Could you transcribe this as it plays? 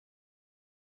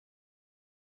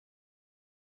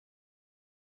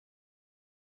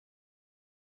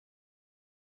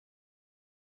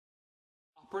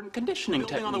operant conditioning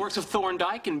technique on the works of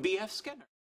Thorndike and B.F. Skinner.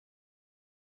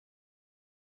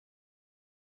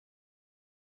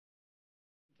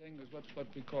 Thing is what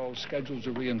we call schedules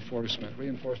of reinforcement.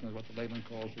 Reinforcement is what the layman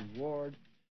calls reward.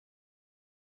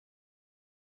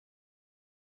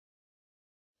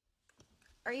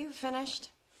 Are you finished?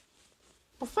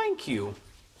 Well, thank you.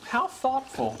 How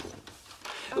thoughtful.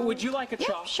 Would you like a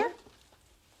chocolate? Sure.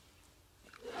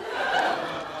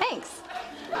 Thanks.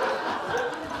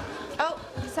 Oh,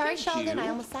 sorry, Sheldon. I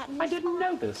almost sat in your... I didn't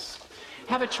notice.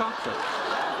 Have a chocolate.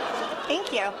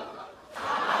 Thank you.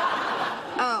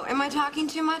 Oh, am I talking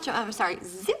too much? I'm sorry.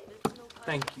 Zip.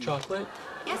 Thank you. Chocolate?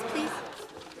 Yes, please.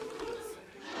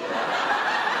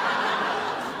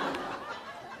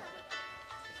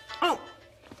 Oh.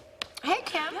 Hey,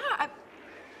 Kim. Yeah,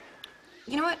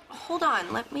 you know what? Hold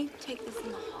on. Let me take this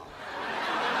in the hall.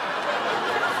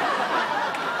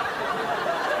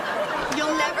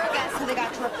 You'll never guess who they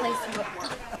got to replace you at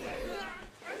work.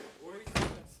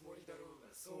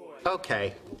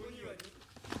 Okay.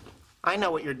 I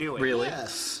know what you're doing. Really?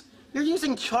 Yes. You're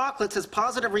using chocolates as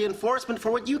positive reinforcement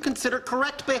for what you consider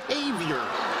correct behavior.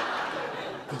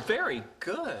 Very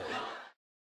good.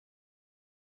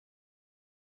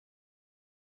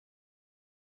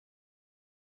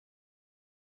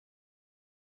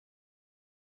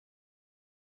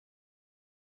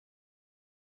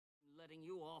 Letting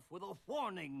you off with a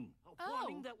warning. A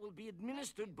warning that will be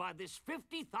administered by this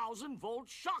 50,000-volt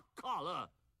shock collar.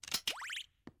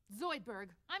 Zoidberg,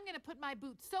 I'm gonna put my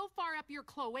boot so far up your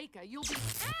cloaca, you'll be...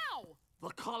 Ow!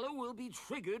 The collar will be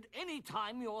triggered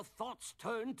anytime your thoughts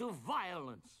turn to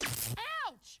violence.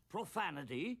 Ouch!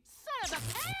 Profanity. Son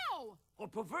of a... Ow! Or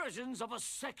perversions of a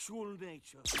sexual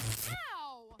nature.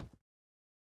 Ow!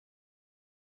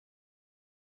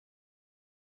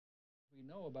 We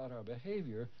know about our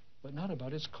behavior, but not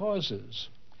about its causes.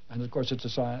 And of course, it's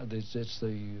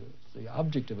the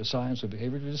object of a science of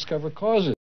behavior to discover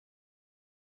causes.